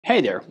Hey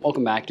there,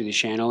 welcome back to the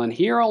channel, and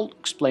here I'll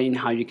explain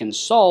how you can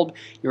solve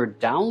your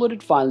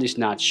downloaded file is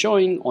not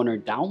showing on your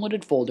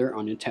downloaded folder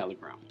on your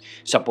Telegram.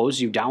 Suppose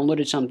you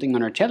downloaded something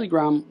on your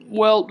Telegram,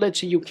 well,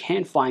 let's say you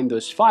can't find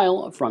those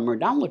file from your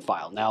download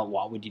file. Now,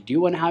 what would you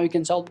do and how you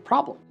can solve the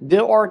problem?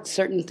 There are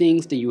certain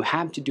things that you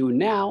have to do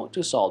now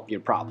to solve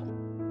your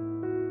problem.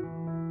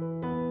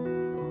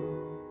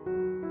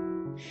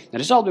 Now,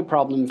 to solve the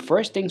problem,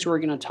 first things we're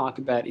going to talk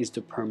about is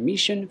the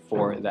permission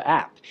for the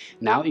app.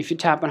 Now, if you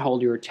tap and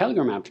hold your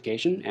Telegram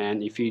application,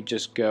 and if you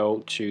just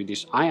go to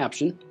this I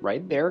option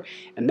right there,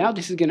 and now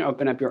this is going to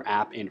open up your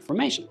app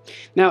information.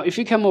 Now, if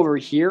you come over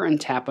here and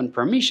tap on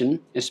permission,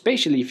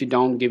 especially if you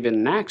don't give it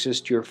an access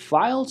to your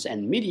files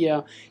and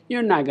media,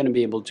 you're not going to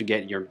be able to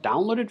get your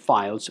downloaded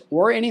files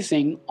or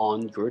anything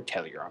on your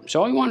Telegram.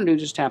 So all you want to do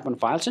is just tap on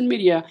files and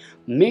media,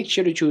 make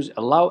sure to choose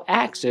allow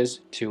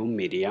access to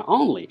media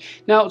only.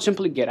 Now,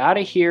 simply get out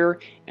of here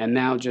and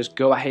now just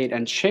go ahead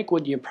and check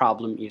what your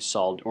problem is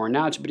solved or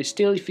not. But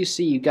still, if you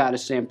see you got the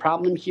same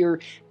problem here,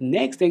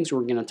 next things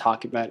we're going to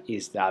talk about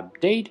is the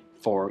update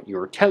for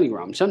your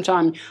Telegram.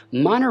 Sometimes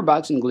minor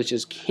bugs and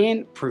glitches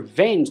can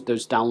prevent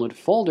those download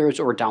folders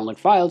or download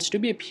files to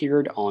be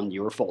appeared on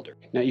your folder.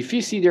 Now, if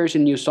you see there's a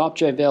new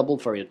software available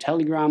for your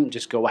Telegram,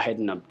 just go ahead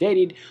and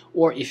update it.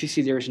 Or if you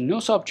see there's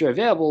no software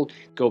available,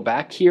 go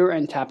back here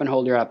and tap and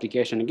hold your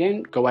application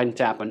again. Go ahead and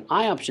tap on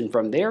I option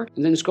from there,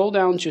 and then scroll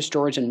down to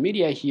storage and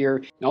media here.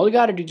 And all you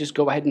got to do is just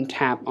go ahead and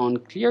tap on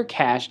clear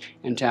cache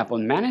and tap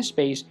on manage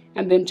space,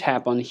 and then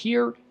tap on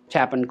here,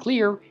 tap on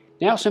clear.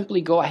 Now simply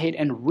go ahead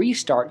and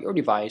restart your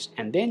device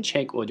and then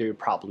check whether your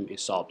problem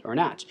is solved or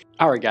not.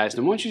 Alright guys,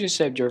 now once you just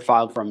saved your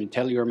file from your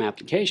Telegram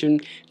application,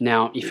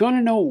 now if you want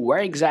to know where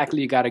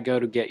exactly you got to go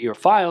to get your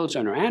files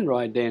on your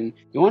Android, then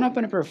you want to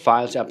open up your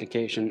files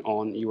application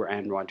on your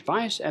Android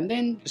device and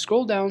then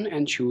scroll down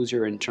and choose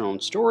your internal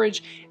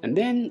storage, and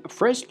then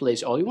first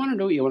place all you want to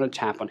do, you want to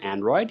tap on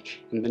Android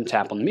and then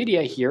tap on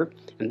media here,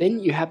 and then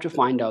you have to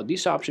find out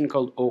this option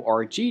called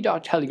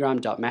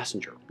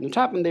org.telegram.messenger. Now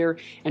tap on there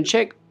and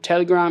check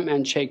Telegram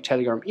and check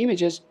Telegram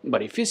images,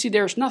 but if you see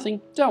there's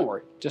nothing, don't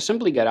worry. Just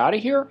simply get out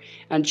of here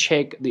and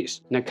check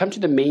this. Now come to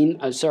the main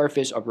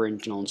surface of your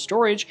internal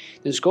storage,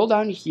 then scroll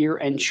down here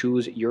and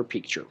choose your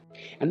picture.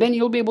 And then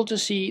you'll be able to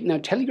see now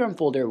Telegram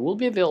folder will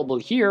be available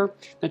here.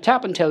 Now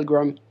tap on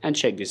Telegram and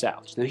check this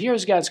out. Now here,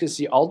 as you guys can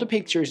see, all the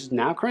pictures is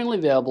now currently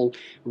available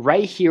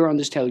right here on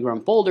this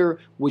Telegram folder,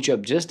 which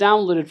I've just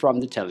downloaded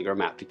from the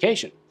Telegram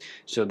application.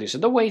 So these are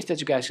the ways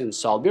that you guys can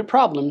solve your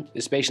problem,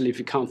 especially if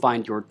you can't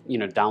find your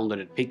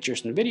downloaded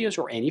pictures and videos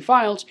or any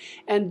files.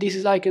 And this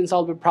is how you can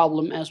solve your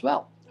problem as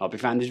well. Hope you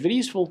found this video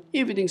useful.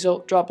 If you think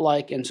so, drop a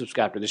like and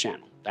subscribe to the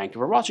channel. Thank you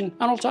for watching,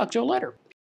 and I'll talk to you later.